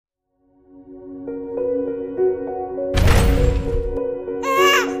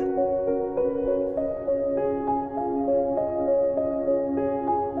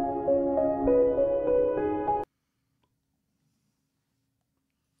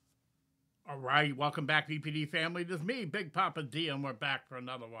All right, welcome back, BPD family. This is me, Big Papa D, and we're back for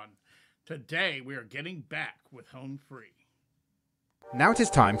another one. Today, we are getting back with Home Free. Now it is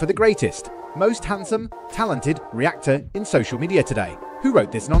time for the greatest, most handsome, talented reactor in social media today. Who wrote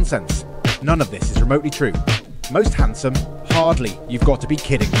this nonsense? None of this is remotely true. Most handsome? Hardly. You've got to be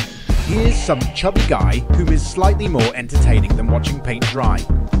kidding. Here's some chubby guy who is slightly more entertaining than watching paint dry.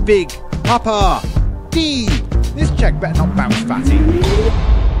 Big Papa D! This check better not bounce, fatty.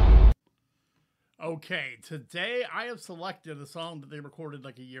 Okay, today I have selected a song that they recorded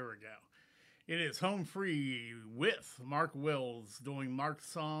like a year ago. It is Home Free with Mark Wills doing Mark's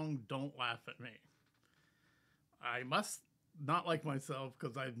song, Don't Laugh at Me. I must not like myself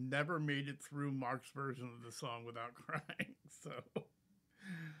because I've never made it through Mark's version of the song without crying, so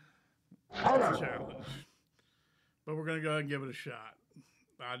that's a challenge. But we're going to go ahead and give it a shot.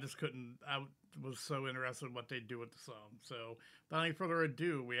 I just couldn't, I was so interested in what they do with the song. So, without any further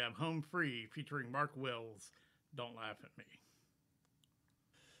ado, we have Home Free featuring Mark Wills, Don't Laugh at Me.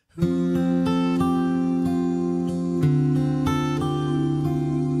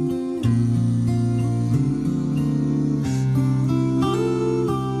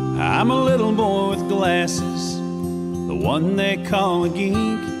 I'm a little boy with glasses, the one they call a geek,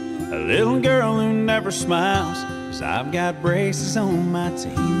 a little girl who never smiles, 'cause I've got braces on my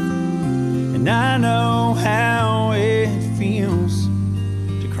teeth. And I know how it feels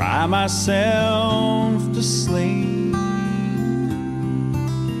to cry myself to sleep.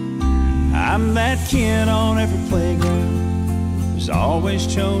 I'm that kid on every playground who's always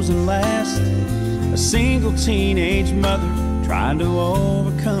chosen last, a single teenage mother trying to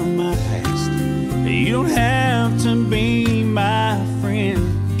overcome my past. You don't have to be my friend.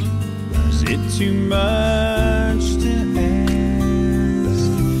 Is it too much to ask?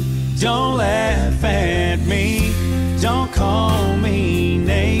 Don't laugh at me. Don't call me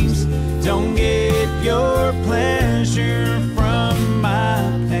names. Don't get your pleasure from my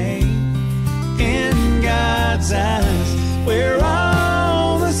pain. In God's eyes, we're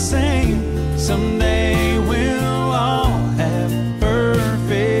all the same. Someday we'll all have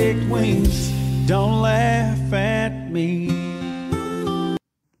perfect wings. Don't laugh at me.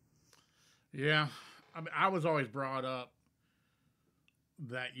 Yeah, I mean, I was always brought up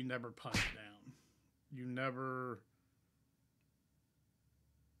that you never punch down. You never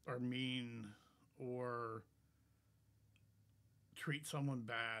are mean or treat someone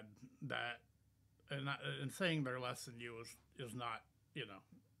bad. And saying they're less than you is not,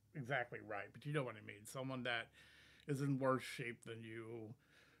 exactly right. But you know what I mean. Someone that is in worse shape than you,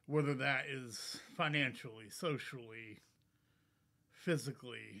 whether that is financially, socially,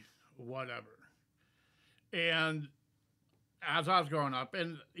 physically, whatever. And as I was growing up,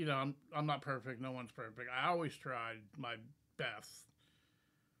 and I'm not perfect, no one's perfect, I always tried my best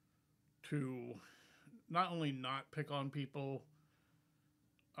to not only not pick on people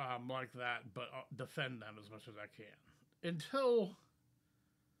like that, but defend them as much as I can.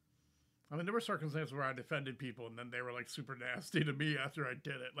 There were circumstances where I defended people and then they were like super nasty to me after I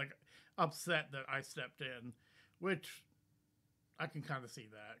did it, like upset that I stepped in, which I can kind of see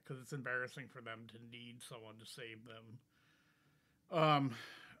that because it's embarrassing for them to need someone to save them.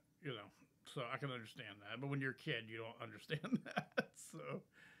 So I can understand that. But when you're a kid, you don't understand that. So,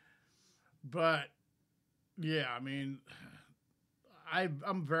 but yeah, I mean,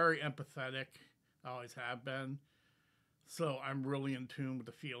 I'm very empathetic. I always have been. So I'm really in tune with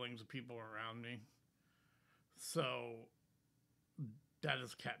the feelings of people around me. So that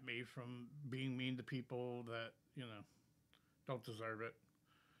has kept me from being mean to people that, don't deserve it.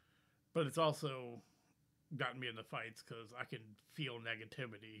 But it's also gotten me into fights because I can feel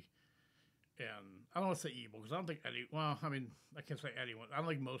negativity. And I don't want to say evil because I don't think I can't say anyone. I don't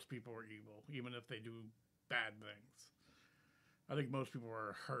think most people are evil, even if they do bad things. I think most people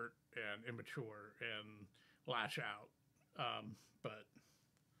are hurt and immature and lash out. But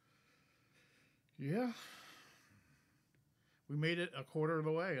yeah, we made it a quarter of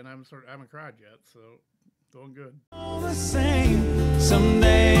the way and I haven't cried yet, so going good. All the same,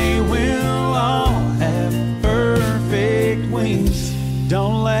 someday we'll all have perfect wings.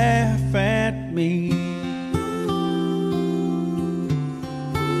 Don't laugh at me.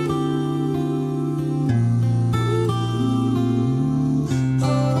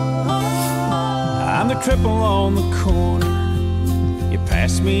 I'm the cripple on the corner. You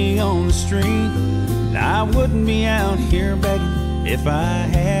pass me on the street, and I wouldn't be out here begging if I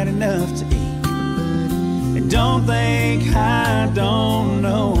had enough to eat. And don't think I don't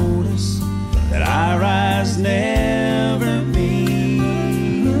notice that I rise never mean.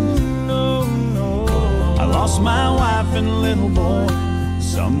 I lost my wife and little boy,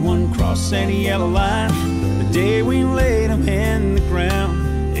 so Someone crossed that yellow line. The day we laid him in the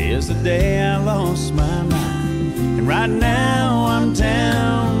ground is the day I lost my mind. And right now I'm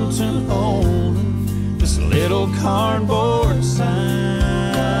down to holding this little cardboard sign.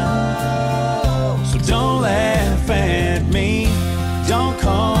 So don't laugh at me, don't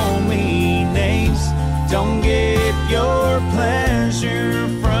call me names, don't get your pleasure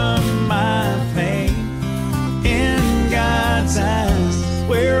from my pain. In God's eyes,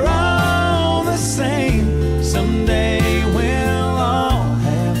 we're all the same. Someday we'll all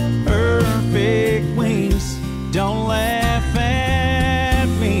have perfect wings. Don't laugh at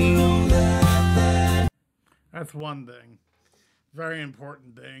me. That's one thing. Very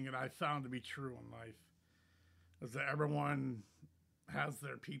important thing, and I found to be true in life, is that everyone has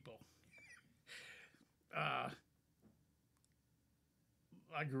their people. I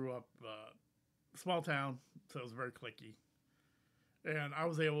grew up small town, so it was very cliquey. And I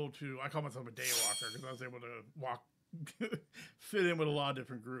was able to, I call myself a day walker because I was able to walk, fit in with a lot of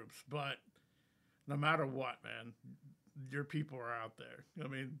different groups. But no matter what, man, your people are out there. I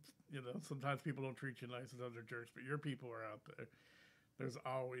mean, you know, sometimes people don't treat you nice, sometimes they're jerks, but your people are out there. There's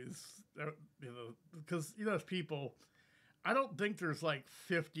always, you know, because, you know, as people, I don't think there's like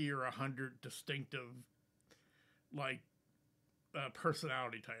 50 or 100 distinctive, like,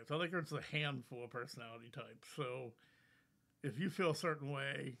 personality types. I think there's a handful of personality types. So if you feel a certain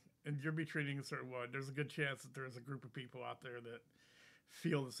way and you're be treating a certain way, there's a good chance that there's a group of people out there that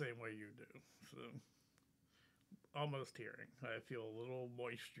feel the same way you do. So almost hearing. I feel a little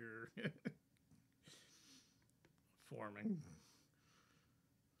moisture forming.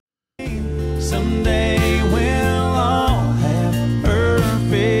 Someday we'll all have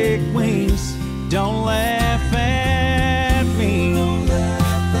perfect wings. Don't laugh at me.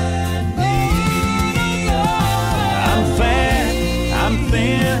 I'm fat, I'm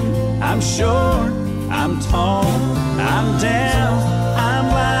thin, I'm short, I'm tall, I'm down, I'm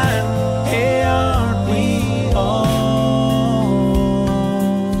blind. Hey, aren't we all?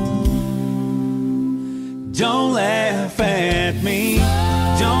 Don't laugh at me.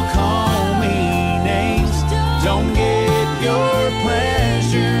 Don't call me names. Don't get your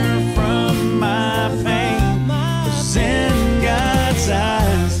pleasure from my pain. 'Cause in God's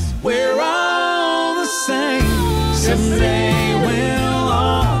eyes, we're all the same. Someday we'll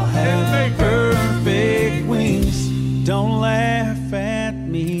all have perfect wings. Don't laugh at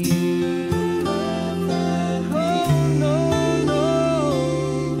me. Oh, no,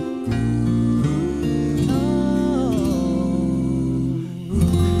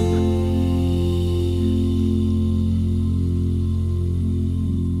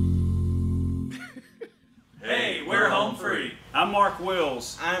 Hey, we're home free. I'm Mark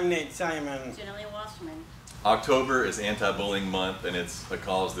Wills. I'm Nate Simon. Jenny Wasserman. October is anti-bullying month, and it's a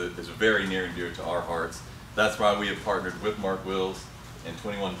cause that is very near and dear to our hearts. That's why we have partnered with Mark Wills and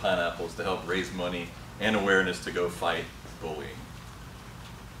 21 Pineapples to help raise money and awareness to go fight bullying.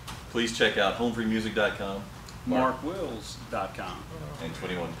 Please check out homefreemusic.com, MarkWills.com. and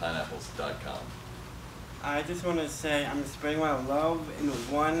 21pineapples.com. I just want to say I'm spreading my love in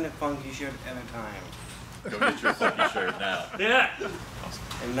one funky shirt at a time. Go get your funky shirt now. Yeah.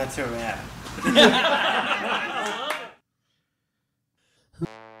 And that's a wrap.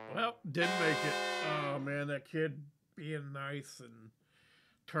 Well, didn't make it. Oh man, that kid being nice and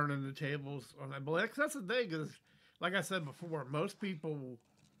turning the tables on that bully. That's the thing is, like I said before, most people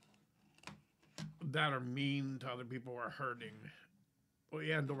that are mean to other people are hurting,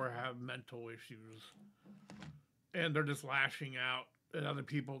 and or have mental issues, and they're just lashing out at other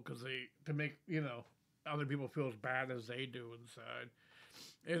people because to make other people feel as bad as they do inside.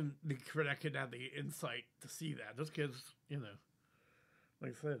 And for that kid to have the insight to see that. Those kids,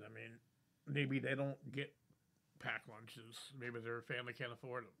 like I said, I mean, maybe they don't get packed lunches. Maybe their family can't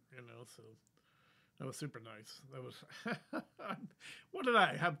afford them, so that was super nice. That was, what did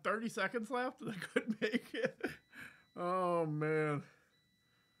I have 30 seconds left? I couldn't make it. Oh, man.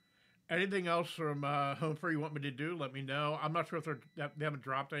 Anything else from Home Free you want me to do, let me know. I'm not sure if they haven't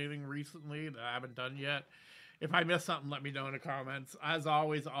dropped anything recently that I haven't done yet. If I missed something, let me know in the comments. As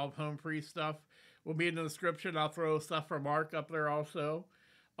always, all of Home Free stuff will be in the description. I'll throw stuff for Mark up there also.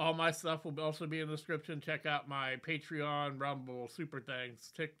 All my stuff will also be in the description. Check out my Patreon, Rumble, Super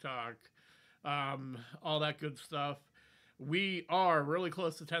Thanks, TikTok, all that good stuff. We are really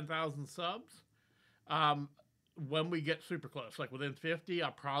close to 10,000 subs. When we get super close, like within 50,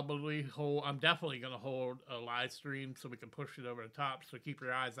 I'm definitely going to hold a live stream so we can push it over the top. So keep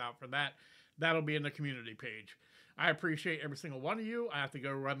your eyes out for that. That'll be in the community page. I appreciate every single one of you. I have to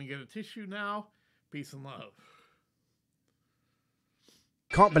go run and get a tissue now. Peace and love.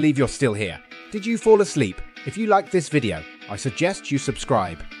 Can't believe you're still here. Did you fall asleep? If you liked this video, I suggest you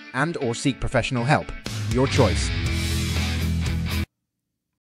subscribe and or seek professional help. Your choice.